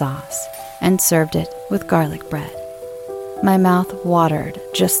 and sauce, and served it with garlic bread. My mouth watered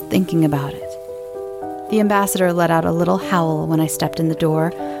just thinking about it. The ambassador let out a little howl when I stepped in the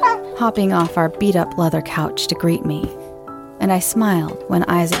door, hopping off our beat-up leather couch to greet me. And I smiled when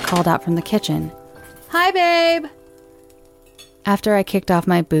Isaac called out from the kitchen, "Hi, babe!" After I kicked off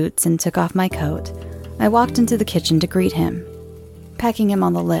my boots and took off my coat, I walked into the kitchen to greet him, pecking him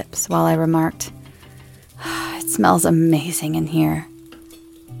on the lips while I remarked, "It smells amazing in here.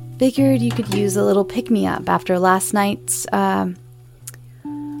 Figured you could use a little pick-me-up after last night's,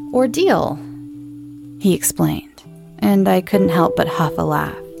 ordeal," he explained, and I couldn't help but huff a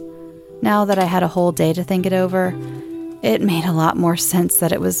laugh. Now that I had a whole day to think it over, it made a lot more sense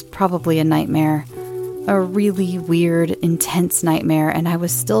that it was probably a nightmare. A really weird, intense nightmare, and I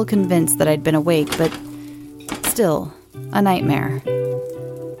was still convinced that I'd been awake, but still, a nightmare.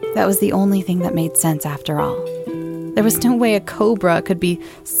 That was the only thing that made sense after all. There was no way a cobra could be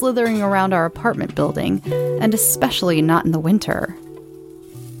slithering around our apartment building, and especially not in the winter.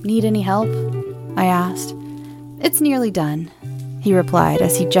 "Need any help?" I asked. "It's nearly done," he replied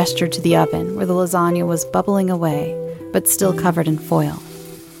as he gestured to the oven where the lasagna was bubbling away, but still covered in foil.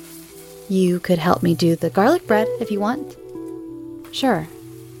 "You could help me do the garlic bread if you want." "Sure."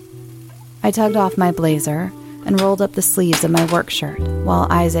 I tugged off my blazer and rolled up the sleeves of my work shirt while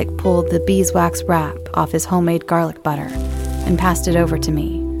Isaac pulled the beeswax wrap off his homemade garlic butter and passed it over to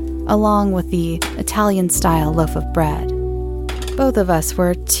me, along with the Italian-style loaf of bread. Both of us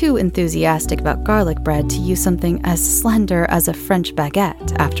were too enthusiastic about garlic bread to use something as slender as a French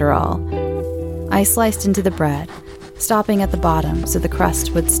baguette, after all. I sliced into the bread, stopping at the bottom so the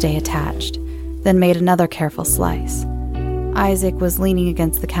crust would stay attached, then made another careful slice. Isaac was leaning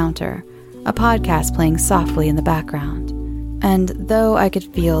against the counter, a podcast playing softly in the background, and though I could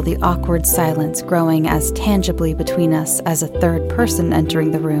feel the awkward silence growing as tangibly between us as a third person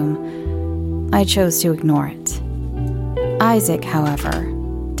entering the room, I chose to ignore it. Isaac, however,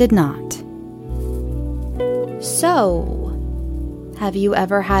 did not. "So, have you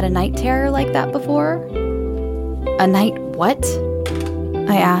ever had a night terror like that before?" "A night what?"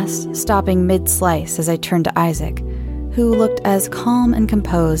 I asked, stopping mid-slice as I turned to Isaac, who looked as calm and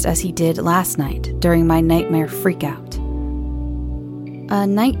composed as he did last night during my nightmare freakout. "A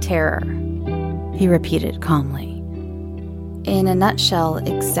night terror," he repeated calmly. "In a nutshell,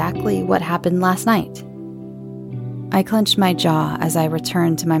 exactly what happened last night." I clenched my jaw as I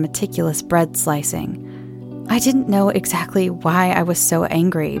returned to my meticulous bread slicing. I didn't know exactly why I was so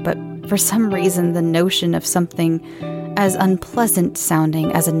angry, but for some reason the notion of something as unpleasant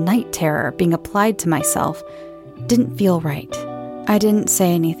sounding as a night terror being applied to myself, didn't feel right. I didn't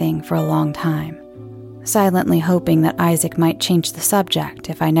say anything for a long time, silently hoping that Isaac might change the subject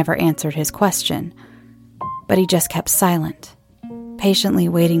if I never answered his question. But he just kept silent, patiently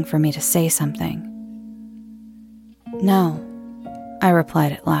waiting for me to say something. "No," I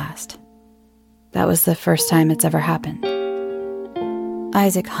replied at last. That was the first time it's ever happened.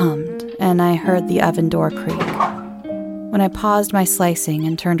 Isaac hummed, and I heard the oven door creak. When I paused my slicing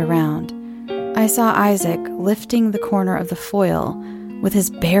and turned around, I saw Isaac lifting the corner of the foil with his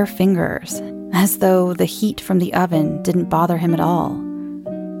bare fingers, as though the heat from the oven didn't bother him at all.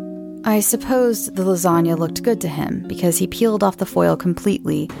 I supposed the lasagna looked good to him because he peeled off the foil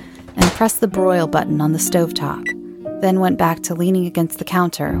completely and pressed the broil button on the stovetop, then went back to leaning against the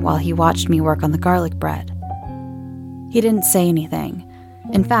counter while he watched me work on the garlic bread. He didn't say anything.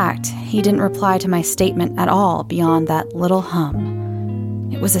 In fact, he didn't reply to my statement at all beyond that little hum.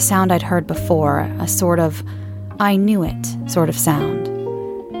 It was a sound I'd heard before, a sort of "I knew it" sort of sound.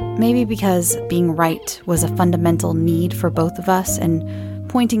 Maybe because being right was a fundamental need for both of us, and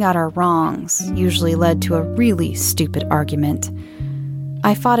pointing out our wrongs usually led to a really stupid argument.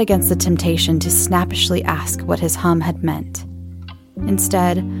 I fought against the temptation to snappishly ask what his hum had meant.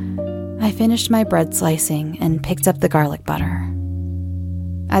 Instead, I finished my bread slicing and picked up the garlic butter.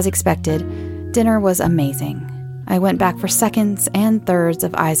 As expected, dinner was amazing. I went back for seconds and thirds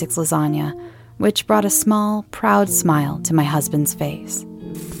of Isaac's lasagna, which brought a small, proud smile to my husband's face.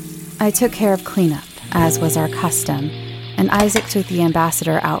 I took care of cleanup, as was our custom, and Isaac took the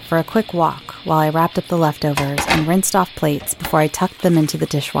ambassador out for a quick walk while I wrapped up the leftovers and rinsed off plates before I tucked them into the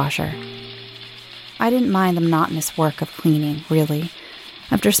dishwasher. I didn't mind the monotonous work of cleaning, really.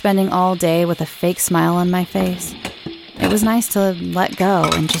 After spending all day with a fake smile on my face, it was nice to let go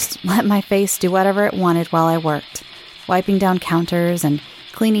and just let my face do whatever it wanted while I worked, wiping down counters and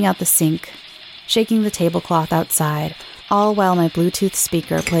cleaning out the sink, shaking the tablecloth outside, all while my Bluetooth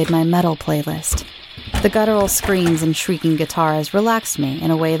speaker played my metal playlist. The guttural screams and shrieking guitars relaxed me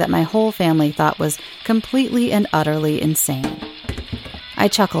in a way that my whole family thought was completely and utterly insane. I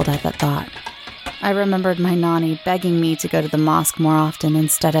chuckled at that thought. I remembered my Nani begging me to go to the mosque more often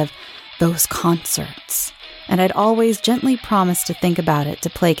instead of those concerts, and I'd always gently promised to think about it to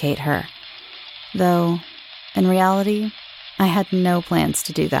placate her. Though, in reality, I had no plans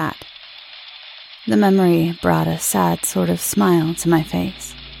to do that. The memory brought a sad sort of smile to my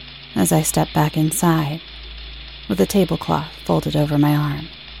face as I stepped back inside, with the tablecloth folded over my arm.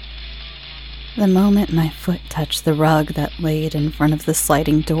 The moment my foot touched the rug that laid in front of the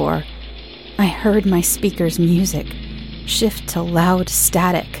sliding door, I heard my speaker's music shift to loud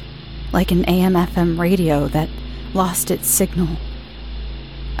static, like an AM/FM radio that lost its signal.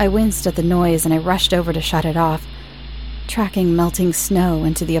 I winced at the noise and I rushed over to shut it off, tracking melting snow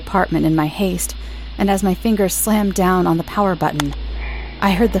into the apartment in my haste, and as my fingers slammed down on the power button,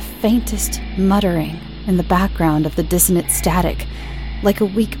 I heard the faintest muttering in the background of the dissonant static, like a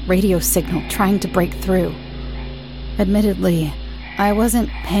weak radio signal trying to break through. Admittedly, I wasn't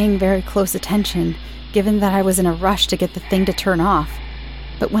paying very close attention, given that I was in a rush to get the thing to turn off.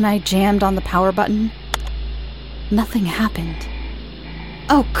 But when I jammed on the power button, nothing happened.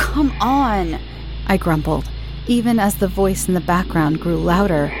 "Oh, come on," I grumbled, even as the voice in the background grew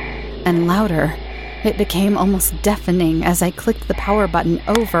louder and louder. It became almost deafening as I clicked the power button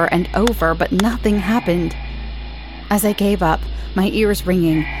over and over, but nothing happened. As I gave up, my ears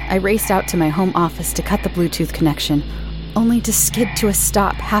ringing, I raced out to my home office to cut the Bluetooth connection, only to skid to a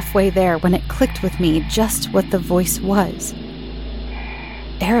stop halfway there when it clicked with me just what the voice was.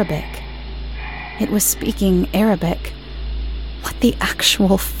 Arabic. It was speaking Arabic. What the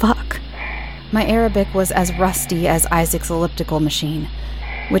actual fuck? My Arabic was as rusty as Isaac's elliptical machine,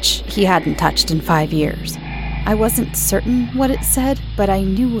 which he hadn't touched in 5 years. I wasn't certain what it said, but I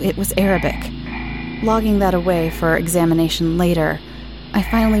knew it was Arabic. Logging that away for examination later, I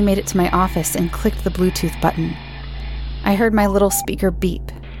finally made it to my office and clicked the Bluetooth button. I heard my little speaker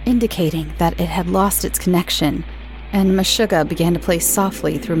beep, indicating that it had lost its connection, and Meshuggah began to play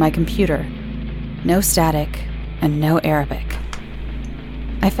softly through my computer. No static, and no Arabic.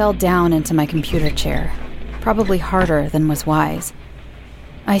 I fell down into my computer chair, probably harder than was wise.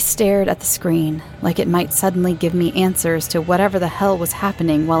 I stared at the screen, like it might suddenly give me answers to whatever the hell was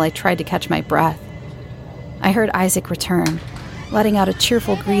happening while I tried to catch my breath. I heard Isaac return, letting out a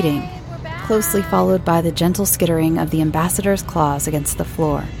cheerful greeting, closely followed by the gentle skittering of the ambassador's claws against the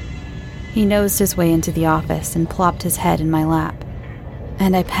floor. He nosed his way into the office and plopped his head in my lap,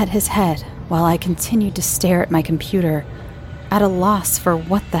 and I pet his head while I continued to stare at my computer, at a loss for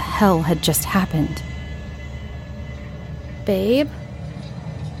what the hell had just happened. Babe?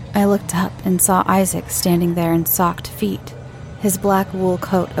 I looked up and saw Isaac standing there in socked feet, his black wool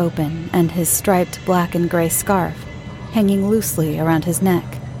coat open and his striped black and gray scarf hanging loosely around his neck.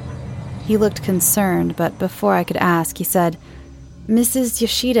 He looked concerned, but before I could ask, he said, "Mrs.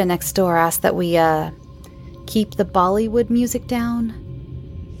 Yoshida next door asked that we, keep the Bollywood music down.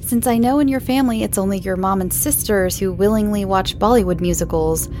 Since I know in your family it's only your mom and sisters who willingly watch Bollywood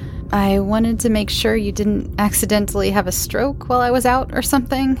musicals, I wanted to make sure you didn't accidentally have a stroke while I was out or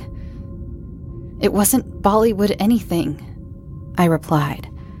something." "It wasn't Bollywood anything," I replied.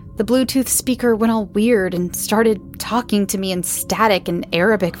 "The Bluetooth speaker went all weird and started talking to me in static and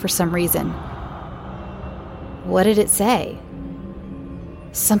Arabic for some reason." "What did it say?"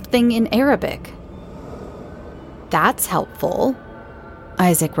 "Something in Arabic." "That's helpful,"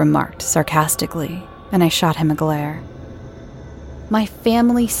 Isaac remarked sarcastically, and I shot him a glare. "My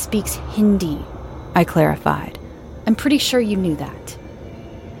family speaks Hindi," I clarified. "I'm pretty sure you knew that."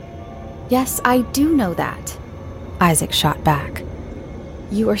 "Yes, I do know that," Isaac shot back.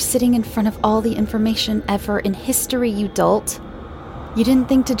 "You are sitting in front of all the information ever in history, you dolt. You didn't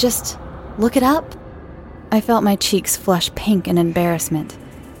think to just look it up?" I felt my cheeks flush pink in embarrassment,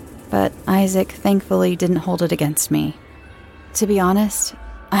 but Isaac thankfully didn't hold it against me. To be honest,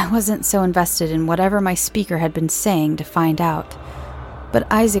 I wasn't so invested in whatever my speaker had been saying to find out, but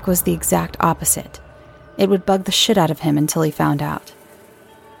Isaac was the exact opposite. It would bug the shit out of him until he found out.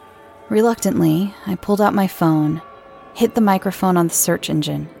 Reluctantly, I pulled out my phone, hit the microphone on the search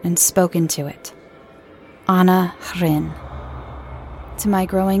engine, and spoke into it. Anna Hrin. To my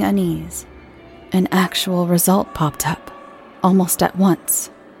growing unease, an actual result popped up, almost at once.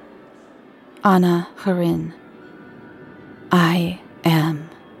 Anna Hrin. I am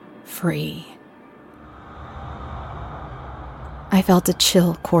free. I felt a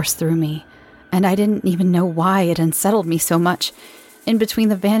chill course through me, and I didn't even know why it unsettled me so much. In between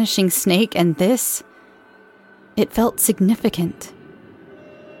the vanishing snake and this, it felt significant.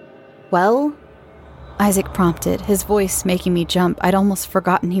 "Well?" Isaac prompted, his voice making me jump. I'd almost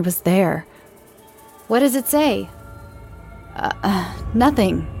forgotten he was there. "What does it say?"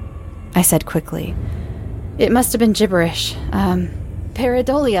 Nothing," I said quickly. "It must have been gibberish.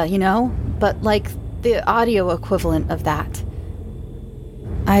 Pareidolia, you know, but like the audio equivalent of that."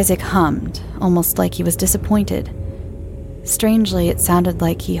 Isaac hummed, almost like he was disappointed. Strangely, it sounded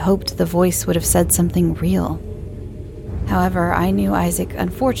like he hoped the voice would have said something real. However, I knew Isaac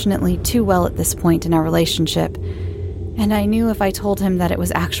unfortunately too well at this point in our relationship, and I knew if I told him that it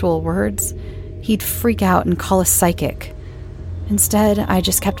was actual words, he'd freak out and call us psychic. Instead, I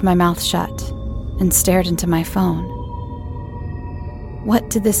just kept my mouth shut and stared into my phone. What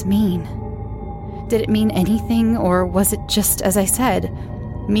did this mean? Did it mean anything, or was it just, as I said,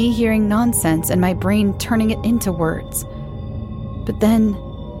 me hearing nonsense and my brain turning it into words? But then,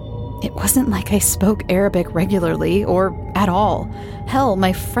 it wasn't like I spoke Arabic regularly, or at all. Hell,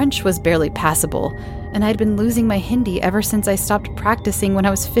 my French was barely passable, and I'd been losing my Hindi ever since I stopped practicing when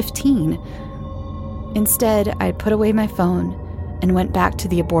I was 15. Instead, I put away my phone and went back to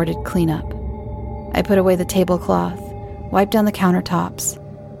the aborted cleanup. I put away the tablecloth, wiped down the countertops,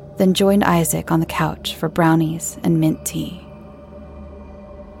 then joined Isaac on the couch for brownies and mint tea.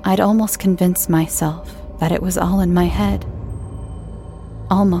 I'd almost convinced myself that it was all in my head.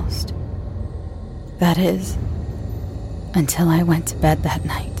 Almost. That is, until I went to bed that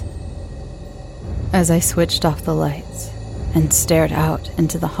night. As I switched off the lights and stared out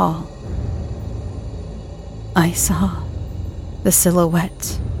into the hall, I saw the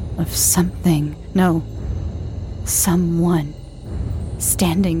silhouette of someone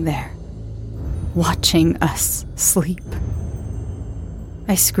standing there, watching us sleep.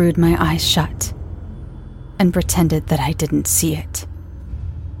 I screwed my eyes shut and pretended that I didn't see it.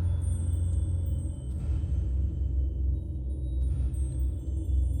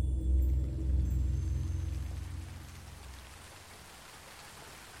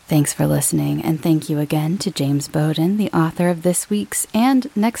 Thanks for listening, and thank you again to James Bowden, the author of this week's and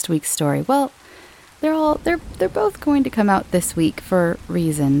next week's story. Well, they're both going to come out this week for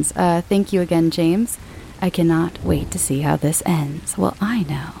reasons. Thank you again, James. I cannot wait to see how this ends. Well, I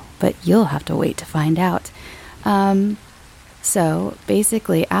know, but you'll have to wait to find out. So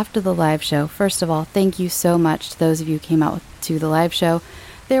basically, after the live show, first of all, thank you so much to those of you who came out to the live show.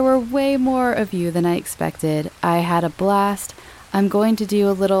 There were way more of you than I expected. I had a blast. I'm going to do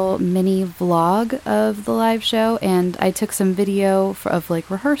a little mini vlog of the live show, and I took some video of like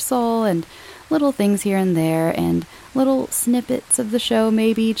rehearsal and little things here and there, and little snippets of the show,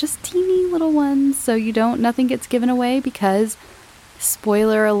 maybe just teeny little ones, so nothing gets given away, because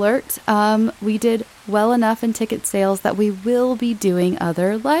spoiler alert, we did well enough in ticket sales that we will be doing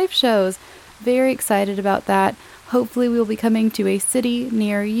other live shows. Very excited about that. Hopefully we'll be coming to a city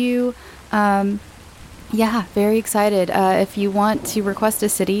near you. Yeah, very excited. If you want to request a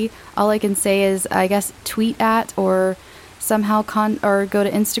city, all I can say is, I guess, tweet at or somehow or go to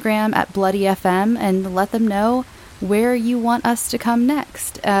Instagram at BloodyFM and let them know where you want us to come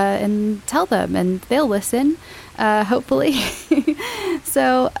next, and tell them, and they'll listen, hopefully.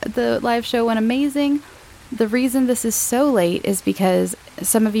 So the live show went amazing. The reason this is so late is because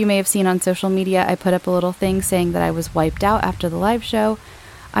some of you may have seen on social media, I put up a little thing saying that I was wiped out after the live show.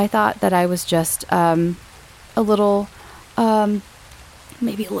 I thought that I was just a little,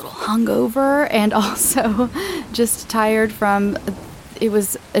 maybe a little hungover, and also just tired from, it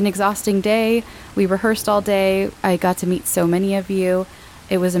was an exhausting day. We rehearsed all day. I got to meet so many of you.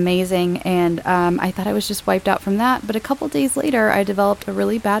 It was amazing, and I thought I was just wiped out from that. But a couple days later, I developed a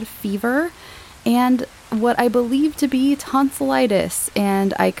really bad fever and what I believe to be tonsillitis,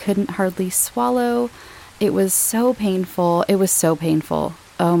 and I couldn't hardly swallow. It was so painful. It was so painful.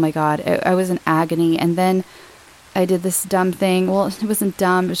 Oh my God. I was in agony. And then I did this dumb thing. Well, it wasn't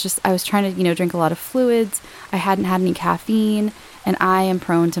dumb. It was just, I was trying to, drink a lot of fluids. I hadn't had any caffeine, and I am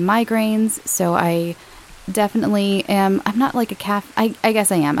prone to migraines. So I definitely am. I'm not like I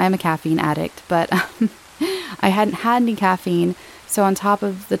guess I am. I'm a caffeine addict, but I hadn't had any caffeine. So on top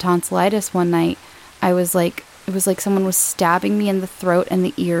of the tonsillitis one night, I was like, it was like someone was stabbing me in the throat and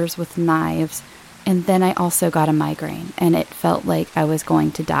the ears with knives. And then I also got a migraine, and it felt like I was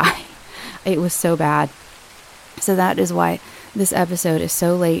going to die. It was so bad. So that is why this episode is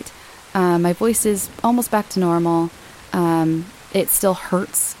so late. My voice is almost back to normal. It still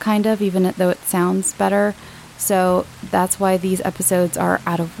hurts, kind of, even though it sounds better. So that's why these episodes are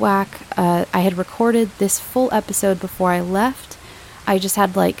out of whack. I had recorded this full episode before I left. I just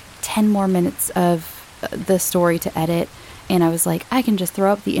had like 10 more minutes of the story to edit. And I was like, I can just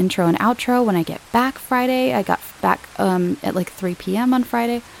throw up the intro and outro when I get back Friday. I got back at like 3 p.m. on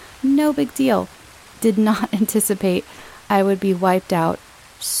Friday. No big deal. Did not anticipate I would be wiped out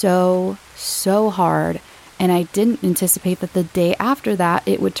so hard. And I didn't anticipate that the day after that,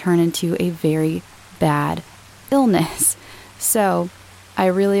 it would turn into a very bad illness. So I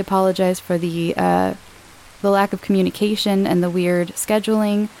really apologize for the lack of communication and the weird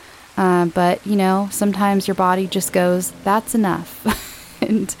scheduling. But, sometimes your body just goes, that's enough.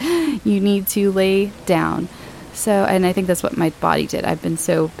 And you need to lay down. So, and I think that's what my body did. I've been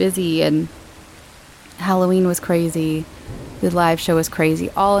so busy, and Halloween was crazy. The live show was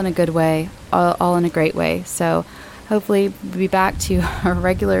crazy, all in a good way, all in a great way. So hopefully we'll be back to our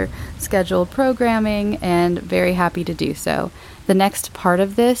regular scheduled programming, and very happy to do so. The next part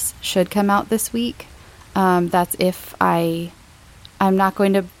of this should come out this week. That's if I'm not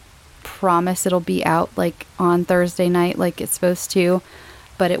going to promise it'll be out like on Thursday night like it's supposed to,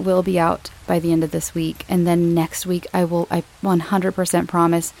 but it will be out by the end of this week. And then next week I 100%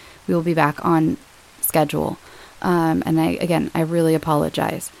 promise we will be back on schedule. And I really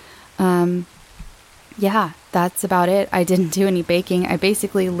apologize. Yeah, that's about it. I didn't do any baking. I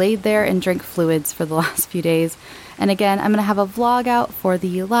basically laid there and drank fluids for the last few days. And again, I'm going to have a vlog out for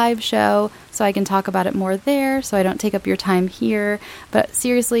the live show so I can talk about it more there, so I don't take up your time here. But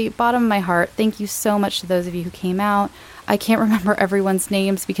seriously, bottom of my heart, thank you so much to those of you who came out. I can't remember everyone's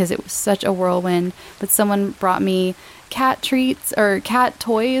names because it was such a whirlwind, but someone brought me cat treats or cat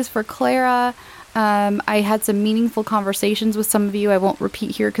toys for Clara. I had some meaningful conversations with some of you. I won't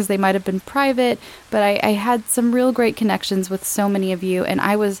repeat here because they might have been private, but I had some real great connections with so many of you, and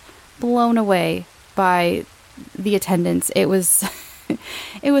I was blown away by the attendance. It was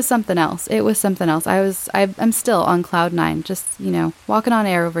it was something else. It was something else. I'm still on cloud nine, just, walking on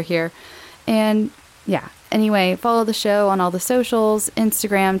air over here. And yeah, anyway, follow the show on all the socials,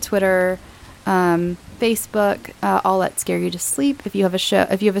 Instagram, Twitter, Facebook, all at Scare You to Sleep. If you have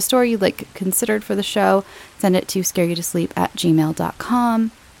a story you'd like considered for the show, send it to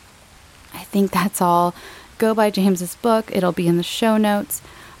scareyoutosleep@gmail.com. I think that's all. Go buy James's book. It'll be in the show notes.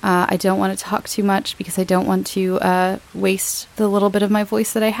 I don't want to talk too much because I don't want to waste the little bit of my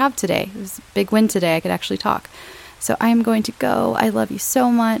voice that I have today. It was a big win today. I could actually talk. So I'm going to go. I love you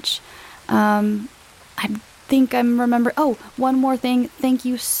so much. Oh, one more thing. Thank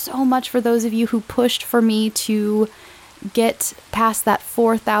you so much for those of you who pushed for me to get past that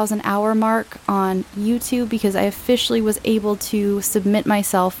 4,000 hour mark on YouTube, because I officially was able to submit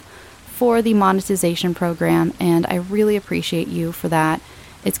myself for the monetization program, and I really appreciate you for that.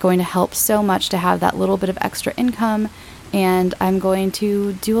 It's going to help so much to have that little bit of extra income, And I'm going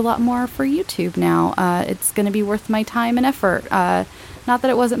to do a lot more for YouTube now. It's going to be worth my time and effort. Not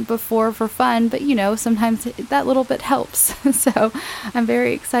that it wasn't before for fun, but sometimes that little bit helps. So I'm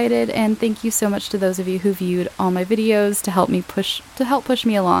very excited, and thank you so much to those of you who viewed all my videos to help push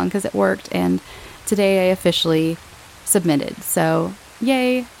me along, because it worked. And today I officially submitted. So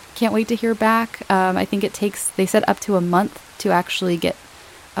yay! Can't wait to hear back. I think they said up to a month to actually get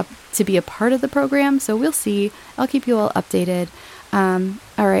up to be a part of the program. So we'll see. I'll keep you all updated.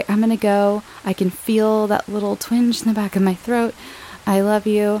 All right, I'm gonna go. I can feel that little twinge in the back of my throat. I love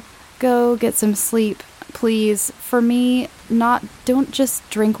you. Go get some sleep, please. For me, don't just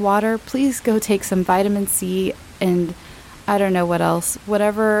drink water. Please go take some vitamin C, and I don't know what else.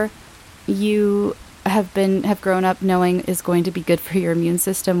 Whatever you have grown up knowing is going to be good for your immune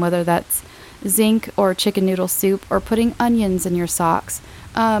system, whether that's zinc or chicken noodle soup or putting onions in your socks.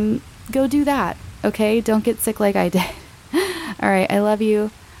 Go do that, okay? Don't get sick like I did. All right, I love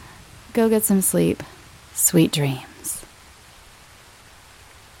you. Go get some sleep. Sweet dreams.